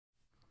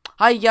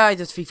Hi guys,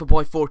 it's FIFA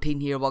Boy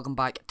 14 here. Welcome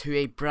back to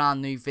a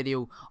brand new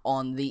video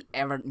on the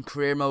Everton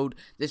career mode.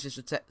 This is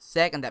the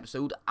second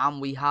episode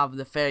and we have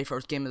the very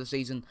first game of the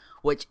season,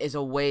 which is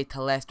away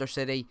to Leicester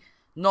City.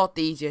 Not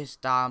the easiest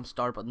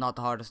start, but not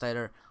the hardest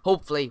either.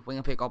 Hopefully we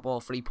can pick up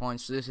all 3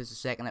 points. So this is the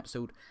second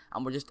episode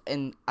and we're just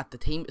in at the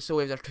team. So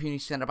we have our two new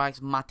centre backs,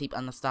 Matip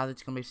and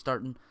Nastasic, going to be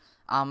starting.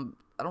 I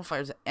don't think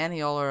there's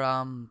any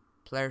other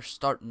players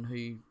starting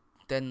who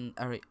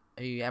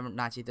Everton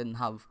actually didn't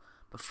have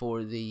before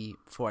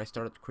I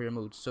started the career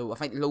mode. So I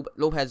think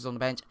Lopez is on the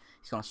bench.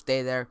 He's gonna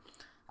stay there,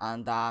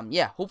 and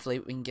yeah, hopefully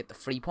we can get the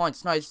 3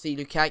 points. Now you see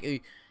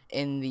Lukaku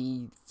in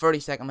the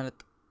 32nd minute,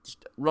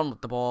 just run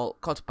with the ball,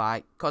 cuts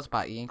back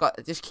again,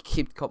 just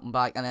keep cutting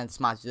back, and then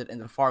smashes it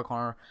into the far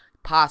corner,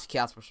 past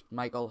Kasper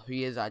Schmeichel, who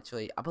is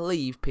actually, I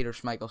believe, Peter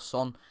Schmeichel's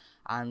son.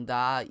 And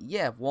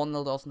yeah,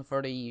 1-0 to us in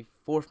the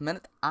 34th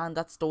minute, and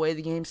that's the way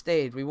the game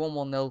stayed. We won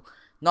 1-0.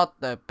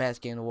 Not the best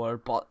game in the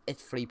world, but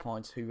it's 3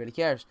 points. Who really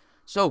cares?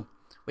 So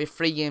we have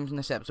 3 games in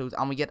this episode,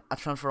 and we get a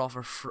transfer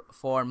offer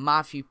for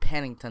Matthew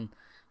Pennington,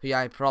 who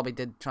I probably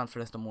did transfer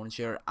this morning,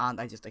 sure,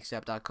 and I just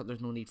accept that because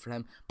there's no need for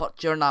him. But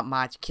during that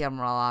match, Kevin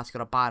Morales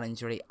got a bad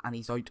injury, and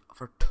he's out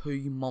for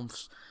 2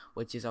 months,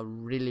 which is a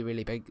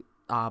really big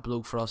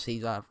blow for us.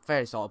 He's a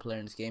very solid player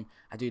in this game.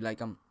 I do like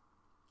him.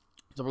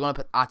 So we're going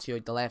to put Atsu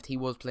out the left. He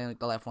was playing like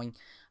the left wing.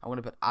 I'm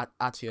going to put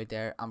Atsu out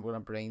there. I'm going to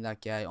bring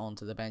that guy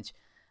onto the bench.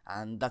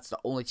 And that's the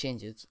only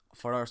changes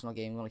for Arsenal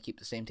game. We're going to keep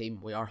the same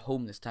team. We are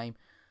home this time.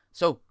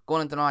 So,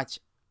 going into the match,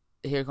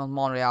 here comes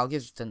Monreal,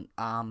 gives it to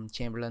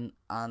Chamberlain,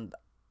 and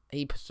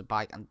he puts it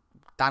back, and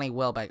Danny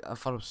Welbeck, I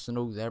thought it was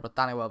Sano there, but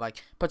Danny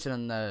Welbeck puts it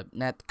in the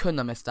net, couldn't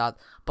have missed that,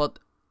 but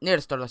near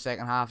the start of the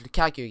second half,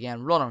 Lukaku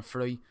again, running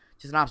through,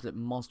 just an absolute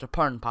monster,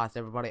 turning past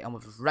everybody, and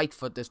with his right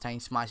foot this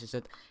time, smashes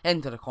it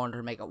into the corner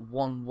to make it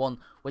 1-1,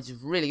 which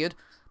is really good,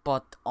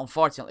 but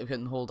unfortunately we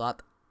couldn't hold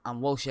that,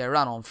 and Wilshere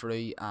ran on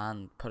through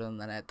and put it in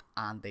the net,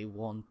 and they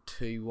won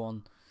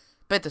 2-1.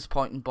 Bit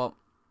disappointing, but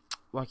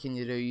what can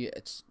you do?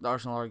 It's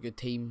Arsenal are a good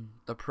team.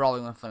 They're probably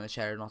going to finish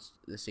higher than us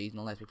this season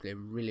unless we play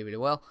really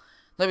well.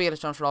 Now we get a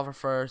transfer offer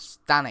for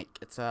Stanek.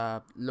 It's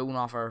a loan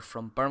offer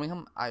from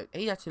Birmingham.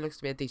 He actually looks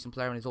to be a decent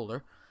player when he's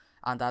older,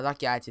 and that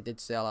guy actually did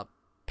sell a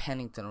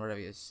Pennington or whatever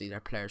you see their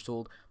player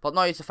sold. But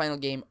now it's the final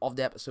game of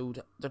the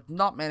episode. There's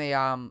not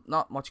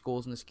much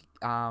goals in this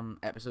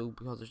episode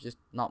because there's just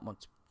not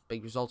much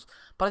big results.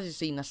 But as you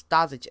see,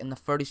 Nastasic in the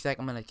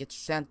 32nd minute gets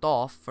sent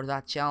off for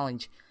that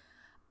challenge.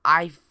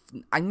 I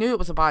knew it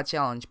was a bad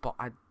challenge, but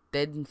I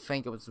didn't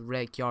think it was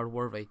red card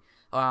worthy.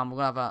 We're going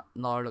to have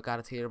another look at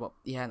it here, but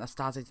yeah,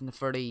 Nastasic in the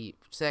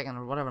 32nd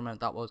or whatever minute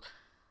that was.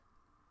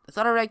 Is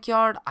that a red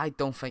card? I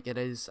don't think it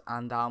is,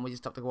 and we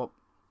just have to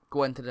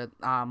go into the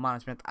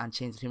management and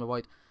change the team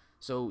about.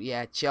 So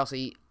yeah,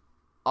 Chelsea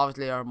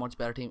obviously are a much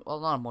better team. Well,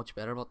 not much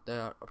better, but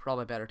they're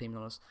probably a better team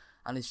than us.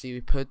 And you see,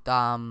 we put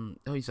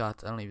who's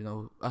that? I don't even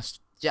know.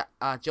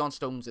 John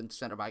Stones into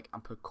centre back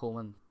and put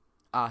Coleman,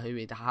 who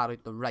we had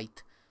out the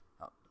right.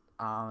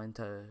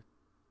 Into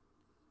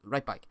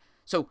right back.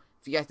 So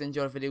if you guys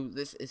enjoyed the video,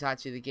 this is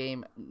actually the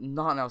game.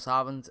 Nothing else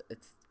happens.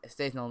 It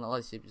stays nil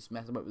unless you just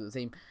mess about with the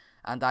team.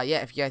 And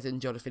yeah, if you guys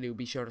enjoyed the video,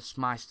 be sure to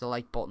smash the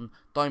like button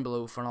down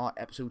below for another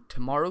episode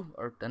tomorrow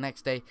or the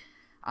next day.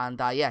 And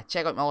yeah,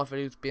 check out my other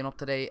videos being up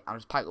today. I'm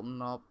just packing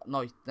them up.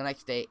 No, the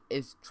next day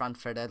is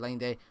transfer deadline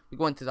day. We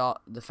go into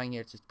the thing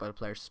here. It's just about a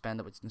player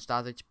suspended, which is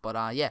Nastasic.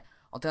 But yeah,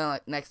 until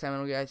next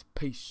time, guys.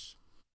 Peace.